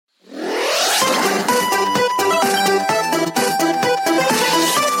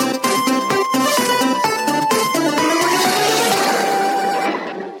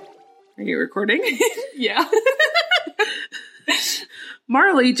recording. Yeah.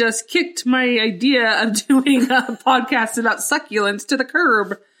 Marley just kicked my idea of doing a podcast about succulents to the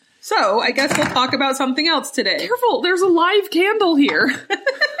curb. So I guess we'll talk about something else today. Careful, there's a live candle here.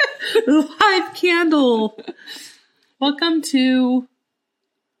 Live candle. Welcome to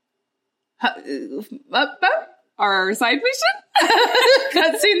Our side mission?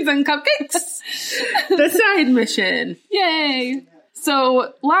 Cutscenes and Cupcakes. The side mission. Yay!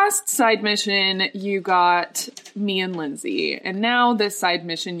 So, last side mission, you got me and Lindsay. And now this side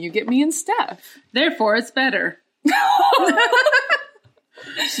mission, you get me and Steph. Therefore, it's better.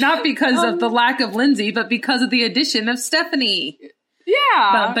 Not because of the lack of Lindsay, but because of the addition of Stephanie.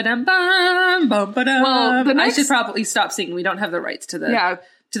 Yeah. Bum-ba-dum-bum, bum-ba-dum. Well, I should probably stop singing. We don't have the rights to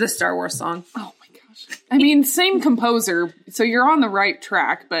the Star Wars song. Oh my gosh. I mean, same composer, so you're on the right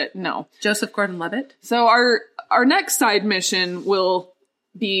track, but no. Joseph Gordon-Levitt. So our next side mission will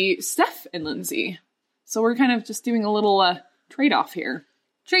be Steph and Lindsay. So we're kind of just doing a little trade-off here.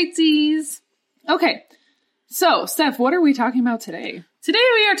 Tradesies. Okay. So, Steph, what are we talking about today? Today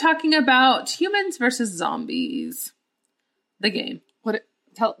we are talking about Humans versus Zombies. The game.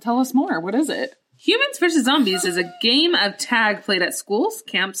 Tell us more. What is it? Humans vs. Zombies is a game of tag played at schools,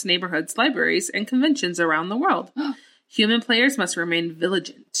 camps, neighborhoods, libraries, and conventions around the world. Human players must remain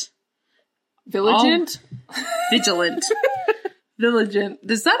vigilant. Vigilant? Vigilant. Vigilant.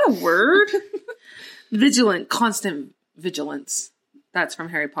 Is that a word? Vigilant. Constant vigilance. That's from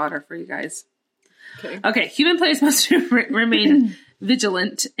Harry Potter for you guys. Okay. Human players must remain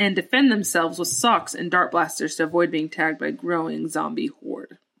vigilant and defend themselves with socks and dart blasters to avoid being tagged by a growing zombie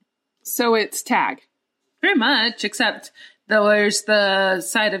horde. So it's tag. Very much, except there's the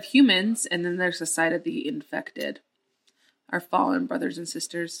side of humans, and then there's the side of the infected. Our fallen brothers and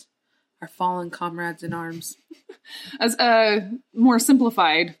sisters. Our fallen comrades in arms. As a more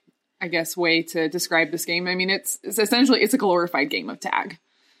simplified, I guess, way to describe this game, I mean, it's essentially, it's a glorified game of tag.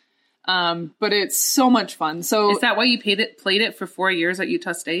 But it's so much fun. So is that why you played it for 4 years at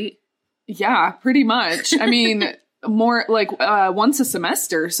Utah State? Yeah, pretty much. I mean, more like once a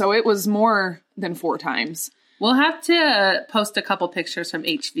semester. So it was more than 4 times. We'll have to post a couple pictures from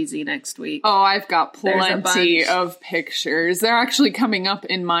HVZ next week. Oh, I've got plenty of pictures. They're actually coming up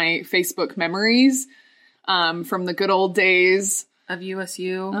in my Facebook memories from the good old days of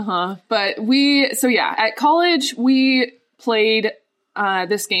USU. But at college we played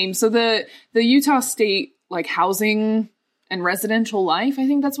this game. So the Utah State like housing and residential life, I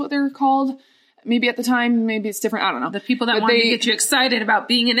think that's what they're called. Maybe at the time, maybe it's different. I don't know. The people that wanted to get you excited about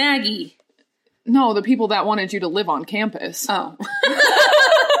being an Aggie. No, the people that wanted you to live on campus. Oh.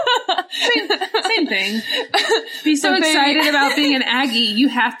 Same thing. Be so excited about being an Aggie, you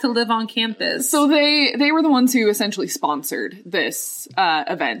have to live on campus. So they were the ones who essentially sponsored this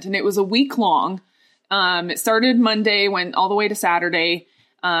event, and it was a week long. It started Monday, went all the way to Saturday.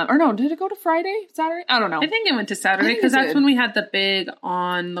 Or no, did it go to Friday? Saturday? I don't know. I think it went to Saturday because that's when we had the big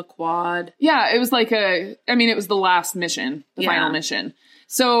on the quad. Yeah, it was like it was the last mission, the final mission.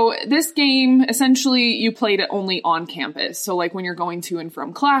 So this game, essentially, you played it only on campus. So like when you're going to and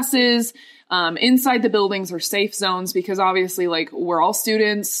from classes, inside the buildings are safe zones because obviously like we're all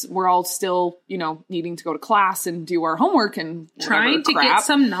students. We're all still, needing to go to class and do our homework and trying to get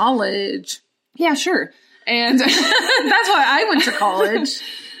some knowledge. Yeah, sure. And that's why I went to college.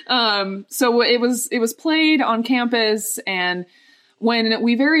 So it was played on campus, and when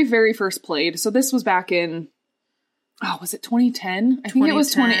we very, very first played, so this was back in, was it 2010? I think it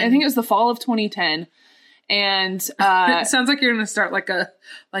was I think it was the fall of 2010. And it sounds like you're going to start like a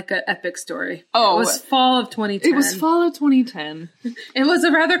epic story. Oh, it was fall of 2010. It was fall of 2010. It was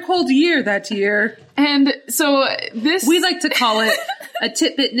a rather cold year that year. And so we like to call it a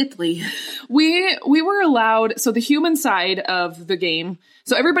titbit nipply. We were allowed, so the human side of the game,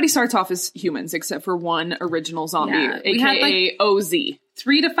 so everybody starts off as humans except for one original zombie, aka OZ.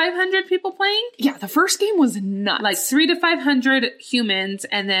 300 to 500 people playing? Yeah, the first game was nuts. Like 300 to 500 humans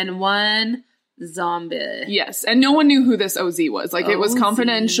and then one zombie. Yes, and no one knew who this OZ was. Like, it was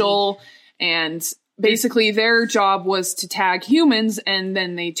confidential, and basically their job was to tag humans, and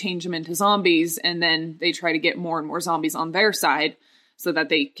then they change them into zombies, and then they try to get more and more zombies on their side so that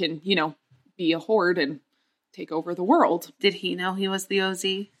they can, be a horde and take over the world. Did he know he was the OZ?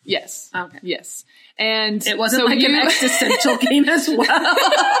 Yes. Okay. Yes. And it wasn't like an existential game as well.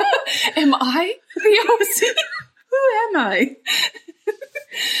 Am I the OZ? Who am I?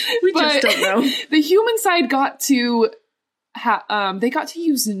 We just don't know. The human side got to they got to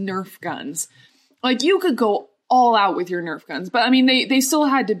use Nerf guns. Like, you could go all out with your Nerf guns. But I mean, they still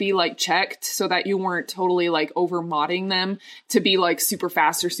had to be like checked so that you weren't totally like over modding them to be like super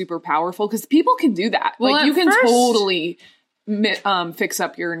fast or super powerful. Cause people can do that. Well, like you can totally fix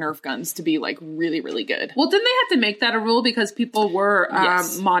up your Nerf guns to be like really, really good. Well, didn't they have to make that a rule because people were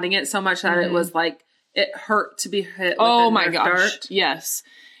modding it so much that it was like, it hurt to be hit with a Nerf dart? Yes.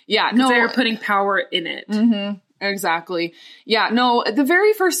 Yeah. No, they were putting power in it. Mm-hmm. Exactly. Yeah. No, the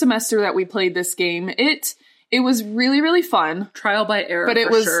very first semester that we played this game, it was really, really fun. Trial by error, but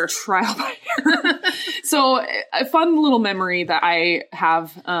it was trial by error. So a fun little memory that I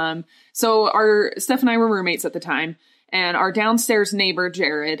have. So Steph and I were roommates at the time, and our downstairs neighbor,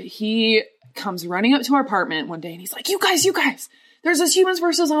 Jared, he comes running up to our apartment one day and he's like, you guys, there's this Humans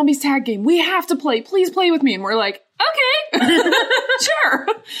vs. Zombies tag game. We have to play. Please play with me. And we're like, okay, sure.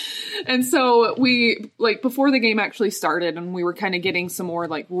 And so we, like, before the game actually started and we were kind of getting some more,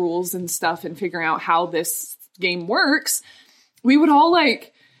 like, rules and stuff and figuring out how this game works, we would all,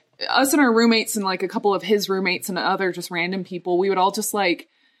 like, us and our roommates and, like, a couple of his roommates and other just random people, we would all just, like,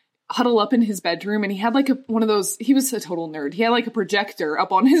 huddle up in his bedroom, and he had like one of those, he was a total nerd. He had like a projector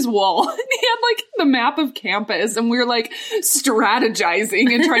up on his wall and he had like the map of campus, and we were like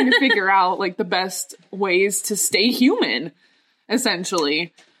strategizing and trying to figure out like the best ways to stay human,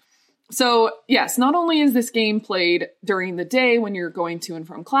 essentially. So yes, not only is this game played during the day when you're going to and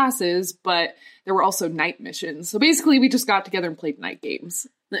from classes, but there were also night missions. So basically we just got together and played night games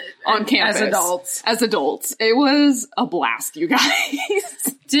on campus. As adults. It was a blast, you guys.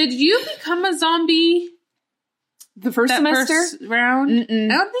 Did you become a zombie the first semester? First round?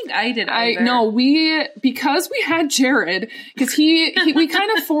 Mm-mm. I don't think I did either. No, because we had Jared, because we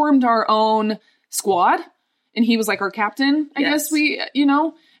kind of formed our own squad, and he was like our captain, I guess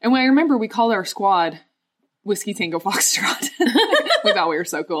and when I remember we called our squad Whiskey Tango Foxtrot. We thought we were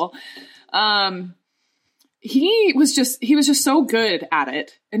so cool. He was just so good at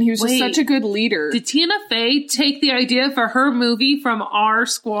it, and he was just such a good leader. Did Tina Fey take the idea for her movie from our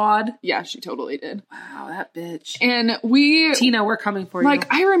squad? Yeah, she totally did. Wow, that bitch. And Tina, we're coming for you.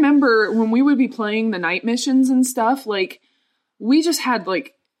 Like, I remember when we would be playing the night missions and stuff, like, we just had,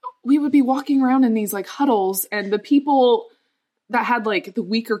 like, we would be walking around in these, like, huddles, and the people that had, like, the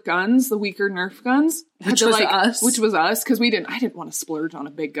weaker guns, the weaker Nerf guns. Which was us, because I didn't want to splurge on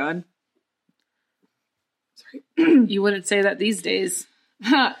a big gun. You wouldn't say that these days.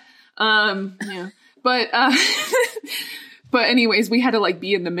 Yeah. But anyways, we had to like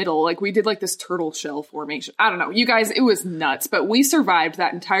be in the middle. Like we did like this turtle shell formation. I don't know. You guys, it was nuts, but we survived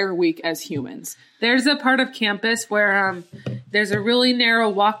that entire week as humans. There's a part of campus where there's a really narrow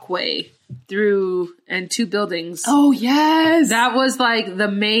walkway through and two buildings. Oh, yes. That was like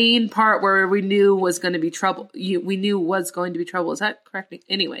the main part where we knew was going to be trouble. We knew was going to be trouble. Is that correct?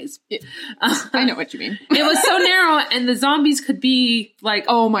 Anyways. I know what you mean. It was so narrow, and the zombies could be like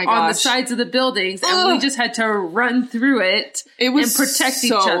on the sides of the buildings, and we just had to run through it. It was and protect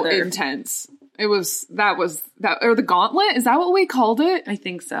each so other. Intense. That was or the gauntlet? Is that what we called it? I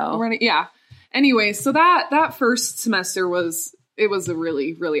think so. Yeah. Anyway, so that first semester was a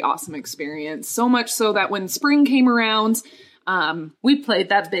really, really awesome experience. So much so that when spring came around, we played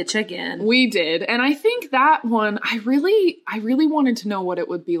that bitch again. We did. And I think that one, I really wanted to know what it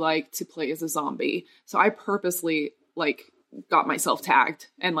would be like to play as a zombie. So I purposely like got myself tagged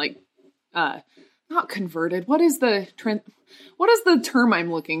and like, not converted. What is the term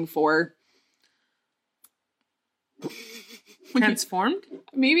I'm looking for? Transformed?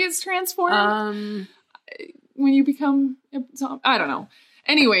 Maybe it's transformed. When you become a zombie. I don't know.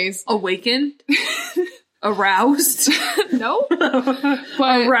 Anyways. Awakened? Aroused? No.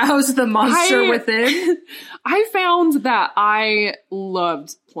 But aroused the monster within? I found that I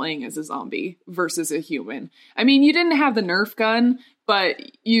loved playing as a zombie versus a human. I mean, you didn't have the Nerf gun, but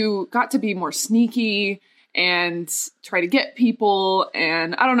you got to be more sneaky and try to get people,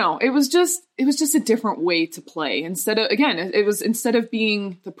 and I don't know. It was just a different way to play. Instead of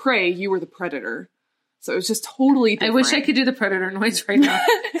being the prey, you were the predator. So it was just totally different. I wish I could do the predator noise right now.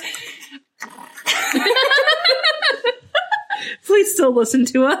 Please still listen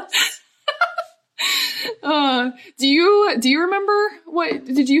to us. Do you remember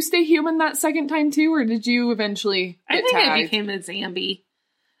did you stay human that second time too, or did you eventually get tagged? I became a zombie.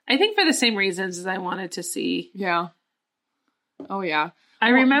 I think for the same reasons as I wanted to see. Yeah. Oh, yeah. I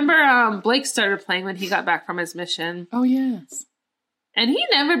remember Blake started playing when he got back from his mission. Oh, yes. And he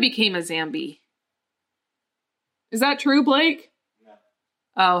never became a zombie. Is that true, Blake? No.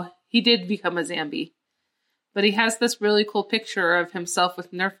 Oh, he did become a zombie. But he has this really cool picture of himself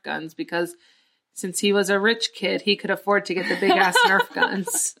with Nerf guns because since he was a rich kid, he could afford to get the big-ass Nerf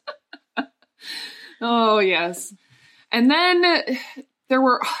guns. Oh, yes. And then there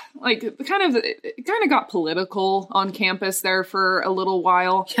were, like, it kind of got political on campus there for a little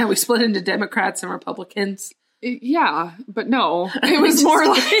while. Yeah, we split into Democrats and Republicans. Yeah, but no. It was more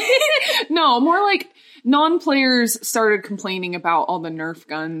like non-players started complaining about all the Nerf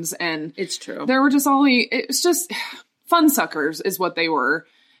guns, and it's true. There were just it's just fun suckers is what they were.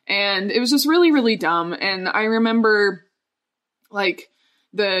 And it was just really, really dumb. And I remember, like,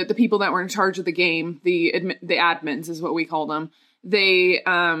 the people that were in charge of the game, the admins is what we call them. They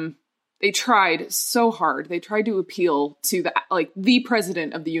tried so hard. They tried to appeal to the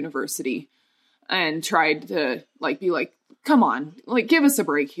president of the university and tried to be like, come on, like, give us a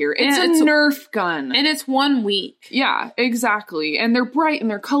break here. It's a Nerf gun. And it's 1 week. Yeah, exactly. And they're bright and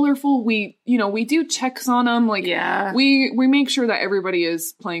they're colorful. We do checks on them. Like, yeah. We make sure that everybody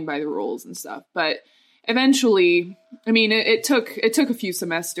is playing by the rules and stuff. But eventually, I mean, it took a few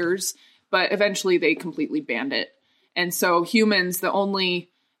semesters, but eventually they completely banned it. And so humans, the only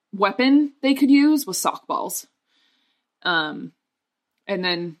weapon they could use was softballs. And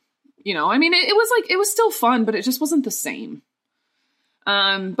then, I mean, it was still fun, but it just wasn't the same.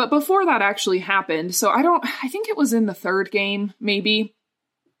 But before that actually happened, so I think it was in the third game, maybe.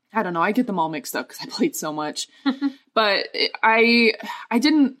 I don't know. I get them all mixed up because I played so much. But I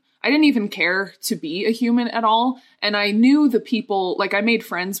didn't even care to be a human at all. And I knew the people, like, I made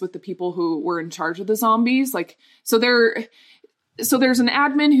friends with the people who were in charge of the zombies. Like, so there's an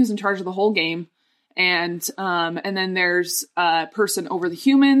admin who's in charge of the whole game. And then there's a person over the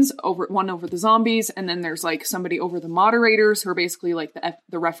humans, one over the zombies. And then there's like somebody over the moderators who are basically like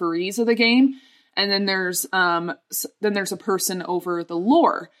the referees of the game. And then there's a person over the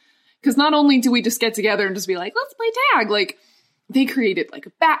lore. Because not only do we just get together and just be like, let's play tag, like, they created like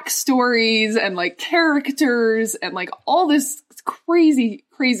backstories and like characters and like all this crazy,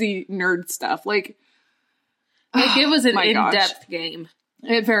 crazy nerd stuff. Like it was an in-depth game.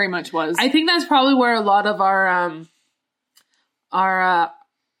 It very much was. I think that's probably where a lot of our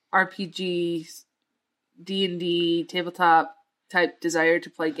RPGs, D&D, tabletop type desire to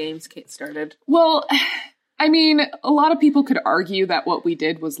play games started. Well, I mean, a lot of people could argue that what we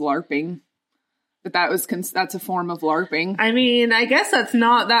did was LARPing. But that's a form of LARPing. I mean, I guess that's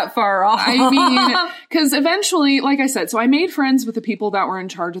not that far off. I mean, because eventually, like I said, so I made friends with the people that were in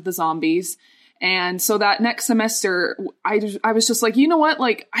charge of the zombies. And so that next semester, I was just like, you know what?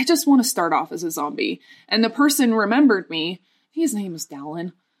 Like, I just want to start off as a zombie. And the person remembered me. His name was Dallin.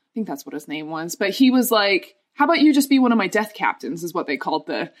 I think that's what his name was. But he was like, how about you just be one of my death captains is what they called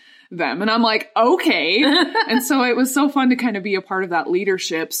them. And I'm like, okay. And so it was so fun to kind of be a part of that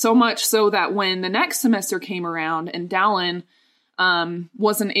leadership. So much so that when the next semester came around and Dallin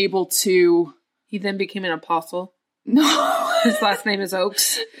wasn't able to... He then became an apostle. No. His last name is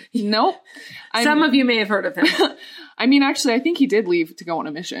Oakes. Nope. Some of you may have heard of him. I mean, actually, I think he did leave to go on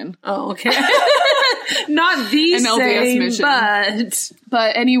a mission. Oh, okay. Not the an LDS mission,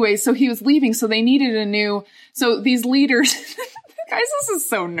 but anyway, so he was leaving, so they needed a new... So these leaders... Guys, this is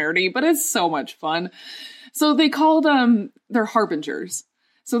so nerdy, but it's so much fun. So they called they're harbingers.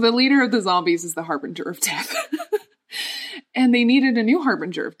 So the leader of the zombies is the harbinger of death. And they needed a new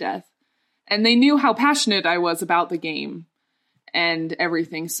harbinger of death. And they knew how passionate I was about the game and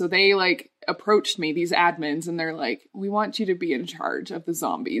everything. So they like approached me, these admins, and they're like, we want you to be in charge of the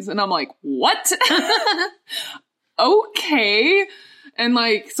zombies. And I'm like, what? Okay. And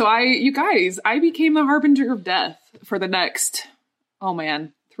like, so I became the harbinger of death for the next,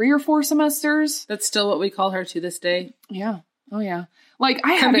 3 or 4 semesters. That's still what we call her to this day. Yeah. Oh yeah. Like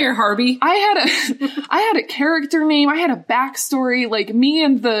Come here, Harvey. I had a character name. I had a backstory. Like me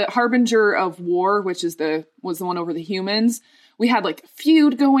and the Harbinger of War, which was the one over the humans. We had like a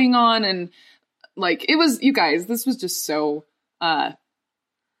feud going on, and like it was, you guys, this was just so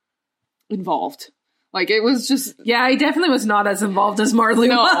involved. Like it was just, yeah, I definitely was not as involved as Marley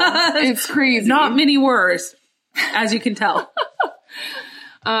was. It's crazy. Not many words, as you can tell.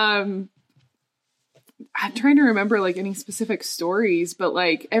 I'm trying to remember like any specific stories, but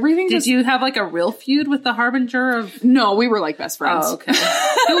like everything. Did you have like a real feud with the Harbinger of? No, we were like best friends. Oh, okay.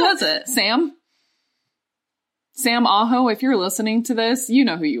 Who was it? Sam Aho, if you're listening to this, you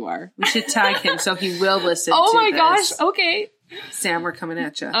know who you are. We should tag him so he will listen. Oh to my this. gosh! Okay, Sam, we're coming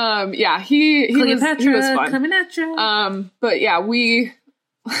at you. Yeah, he was fun. Coming at you. But yeah, we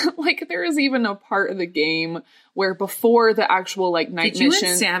like there is even a part of the game where before the actual like night mission. Did you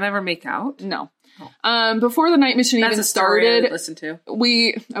and Sam ever make out? No. Before the night mission even started, listen to.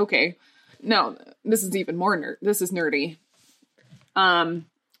 No, this is even more this is nerdy.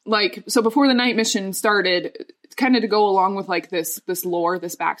 like, so before the night mission started, kind of to go along with like this lore,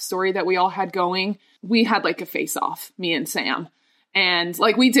 this backstory that we all had going, we had like a face off, me and Sam. And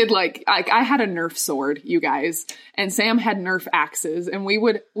like we did like I had a Nerf sword, you guys, and Sam had Nerf axes, and we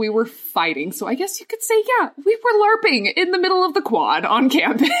were fighting. So I guess you could say, yeah, we were LARPing in the middle of the quad on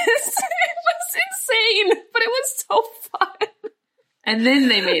campus. It was insane, but it was so fun. And then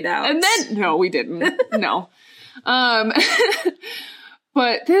they made out. And then no, we didn't. No.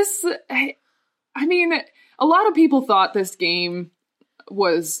 But this, I mean, a lot of people thought this game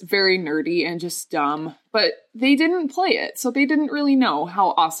was very nerdy and just dumb, but they didn't play it, so they didn't really know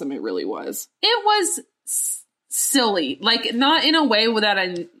how awesome it really was. It was silly, like not in a way that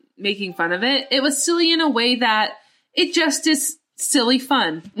I'm making fun of it. It was silly in a way that it just is silly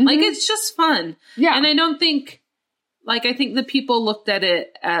fun. Mm-hmm. Like it's just fun. Yeah. And I don't think, like, I think the people looked at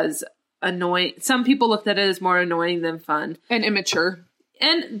it as annoying. Some people looked at it as more annoying than fun. And immature.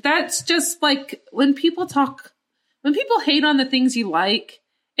 And that's just like when people hate on the things you like,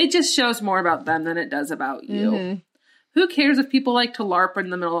 it just shows more about them than it does about you. Mm-hmm. Who cares if people like to LARP in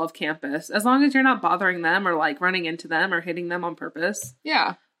the middle of campus? As long as you're not bothering them or like running into them or hitting them on purpose.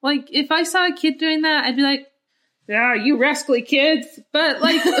 Yeah. Like if I saw a kid doing that, I'd be like, yeah, you rascally kids. But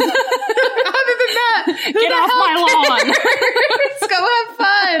like, other than that, get off my lawn. Let's go have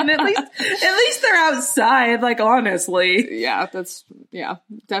fun. At least they're outside. Like honestly, yeah,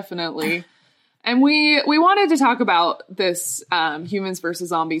 definitely. And we wanted to talk about this Humans vs.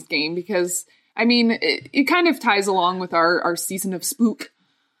 Zombies game because I mean it kind of ties along with our season of Spook.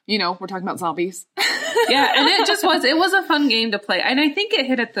 You know, we're talking about zombies. Yeah, and it was a fun game to play, and I think it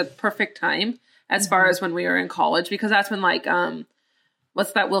hit at the perfect time as far as when we were in college, because that's when like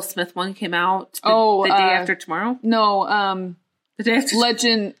what's that Will Smith one came out? The day after tomorrow? No, the day after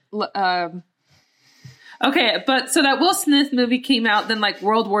Legend. Okay, but so that Will Smith movie came out, then like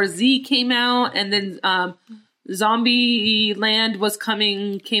World War Z came out, and then Zombieland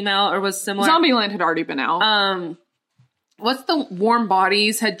came out, or was similar. Zombieland had already been out. What's the Warm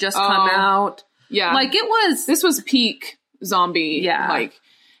Bodies had just come out. Yeah. Like this was peak zombie. Yeah. Like,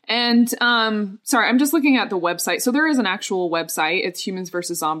 and, sorry, I'm just looking at the website. So there is an actual website. It's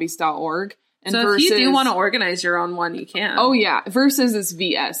humansversuszombies.org. And so if you do want to organize your own one, you can. Oh yeah. Versus is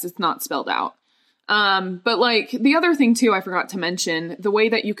VS. It's not spelled out. But like the other thing too, I forgot to mention, the way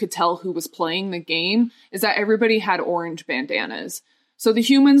that you could tell who was playing the game is that everybody had orange bandanas. So the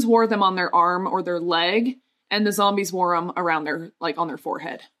humans wore them on their arm or their leg, and the zombies wore them around on their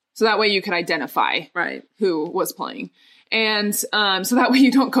forehead. So that way you could identify who was playing. And, so that way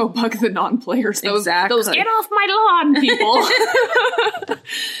you don't go bug the non-players. Those get off my lawn people.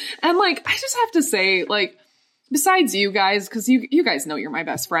 And like, I just have to say, like, besides you guys, cause you guys know you're my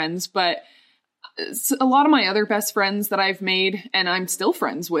best friends, but a lot of my other best friends that I've made, and I'm still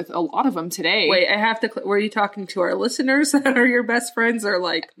friends with a lot of them today. Wait, I have to. Were you talking to our listeners that are your best friends, or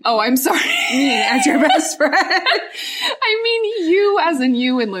like? Oh, I'm sorry, me as your best friend. I mean, you as in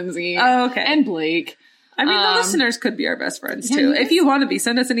you and Lindsay. Oh, okay, and Blake. I mean, the listeners could be our best friends too. If you want to be,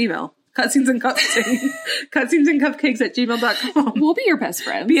 send us an email. cutscenesandcupcakes@gmail.com. We'll be your best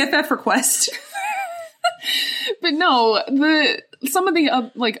friends. BFF request. But no, some of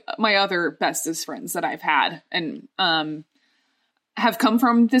the like my other bestest friends that I've had and have come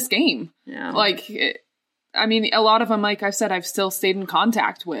from this game. Yeah. Like, I mean, a lot of them, like I've said, I've still stayed in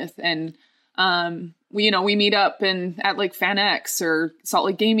contact with, and we meet up at like FanX or Salt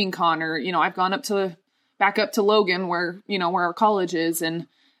Lake Gaming Con, or I've gone back up to Logan where our college is, and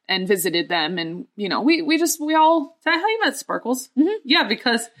visited them, and we all. Is that how you met Sparkles? Mm-hmm. Yeah,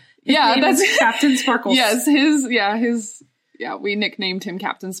 because. That's Captain Sparkles. Yes, we nicknamed him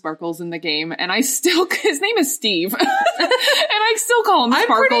Captain Sparkles in the game, and his name is Steve, and I still call him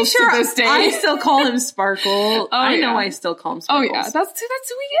Sparkles to this day. I still call him Sparkle. I know I still call him Sparkles. Oh yeah, that's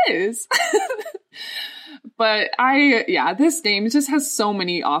who he is. But this game just has so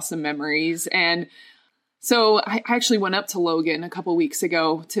many awesome memories, and so I actually went up to Logan a couple weeks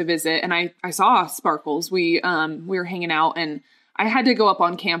ago to visit, and I saw Sparkles. We were hanging out, and I had to go up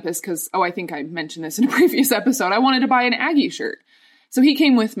on campus because, I think I mentioned this in a previous episode. I wanted to buy an Aggie shirt. So he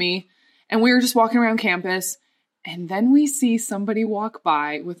came with me, and we were just walking around campus, and then we see somebody walk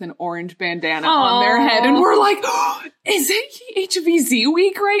by with an orange bandana on their head, and we're like, is it HVZ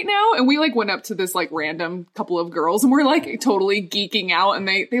week right now? And we like went up to this like random couple of girls, and we're like totally geeking out, and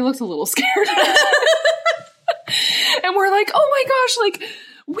they looked a little scared. And we're like, oh my gosh, like,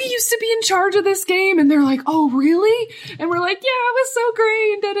 we used to be in charge of this game. And they're like, oh, really? And we're like, yeah, it was so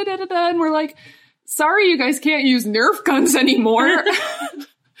great. And, and we're like, sorry, you guys can't use Nerf guns anymore.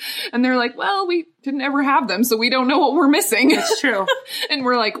 And they're like, well, we didn't ever have them, so we don't know what we're missing. It's true. And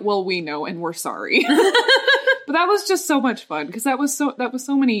we're like, well, we know, and we're sorry. But that was just so much fun, because that was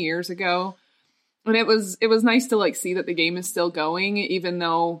so many years ago. And it was nice to like see that the game is still going, even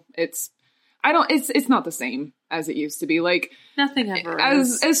though it's not the same as it used to be. Like, nothing ever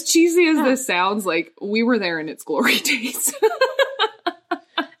is. As cheesy as this sounds, like, we were there in its glory days.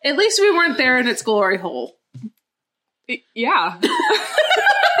 At least we weren't there in its glory hole. Yeah.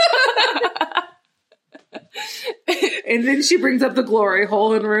 And then she brings up the glory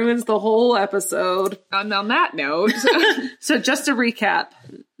hole and ruins the whole episode. And on that note. So just to recap,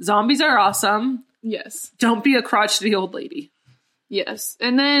 zombies are awesome. Yes. Don't be a crotchety old lady. Yes.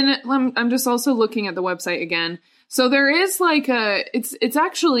 And then I'm just also looking at the website again. So there is like it's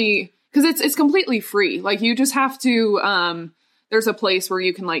actually, because it's completely free. Like, you just have to, there's a place where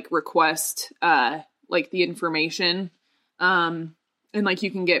you can like request like the information. And like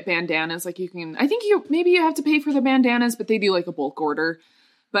you can get bandanas, like you can, I think maybe you have to pay for the bandanas, but they do like a bulk order.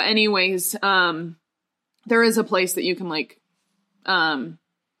 But anyways, there is a place that you can like,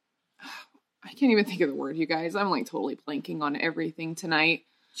 I can't even think of the word, you guys. I'm like totally blanking on everything tonight.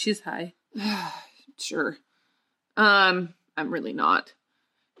 She's high. Sure. I'm really not.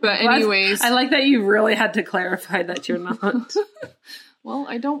 But anyways. I like that you really had to clarify that you're not. Well,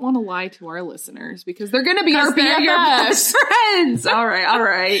 I don't want to lie to our listeners because they're going to be our best friends. All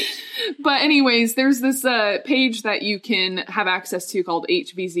right. But anyways, there's this page that you can have access to called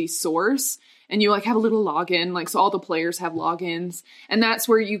HVZ Source. And you like have a little login, like, so all the players have logins. And that's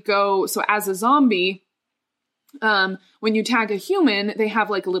where you go. So as a zombie, when you tag a human, they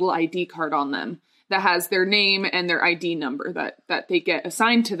have like a little ID card on them that has their name and their ID number that they get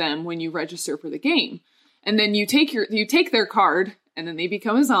assigned to them when you register for the game. And then you take their card, and then they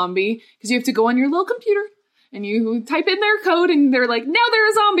become a zombie, because you have to go on your little computer and you type in their code, and they're like, now they're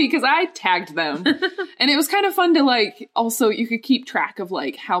a zombie because I tagged them. And it was kind of fun to like, also you could keep track of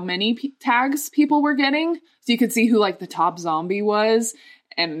like how many tags people were getting. So you could see who like the top zombie was.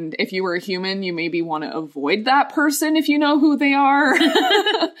 And if you were a human, you maybe want to avoid that person if you know who they are.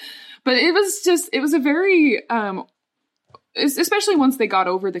 But it was a very, especially once they got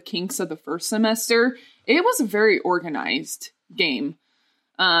over the kinks of the first semester, it was a very organized game.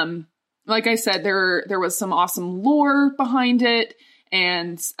 Like I said, there was some awesome lore behind it,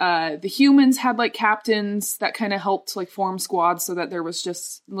 and the humans had like captains that kind of helped like form squads so that there was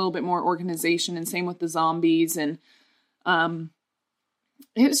just a little bit more organization, and same with the zombies. And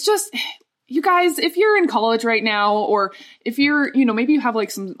it's just, you guys, if you're in college right now, or if you're, maybe you have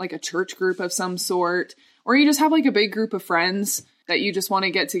like a church group of some sort, or you just have like a big group of friends that you just want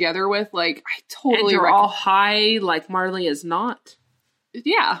to get together with, like, I totally. And you're all high, like Marley is not.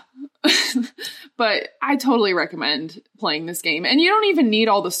 Yeah. But I totally recommend playing this game. And you don't even need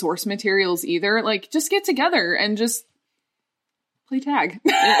all the source materials either. Like, just get together and just play tag.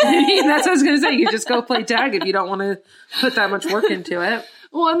 That's what I was going to say. You just go play tag if you don't want to put that much work into it.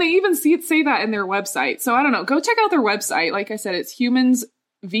 Well, and they even say that in their website. So I don't know. Go check out their website. Like I said, it's humans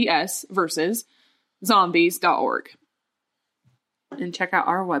vs versus zombies.org. And check out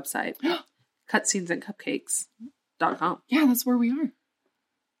our website, cutscenesandcupcakes.com. Yeah, that's where we are.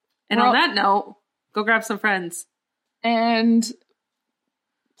 And on that note, go grab some friends. And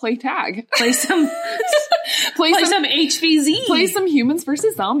play tag. Play some HVZ. Play some humans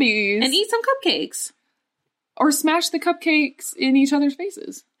versus zombies. And eat some cupcakes. Or smash the cupcakes in each other's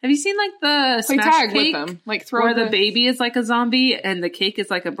faces. Have you seen like the play smash tag cake with them? Like throw where the baby is like a zombie and the cake is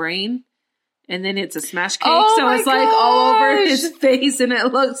like a brain? And then it's a smash cake, so it's like all over his face, and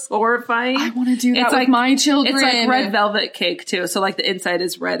it looks horrifying. I want to do that with my children. It's like red velvet cake too, so like the inside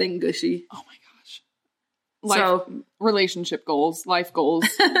is red and gushy. Oh my gosh! Relationship goals, life goals,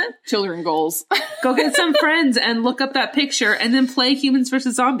 children goals. Go get some friends and look up that picture, and then play Humans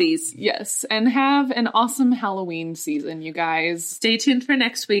vs. Zombies. Yes, and have an awesome Halloween season, you guys. Stay tuned for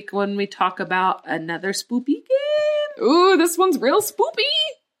next week when we talk about another spoopy game. Ooh, this one's real spoopy.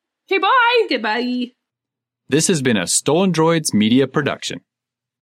 Okay, bye. Goodbye. This has been a Stolen Droids Media production.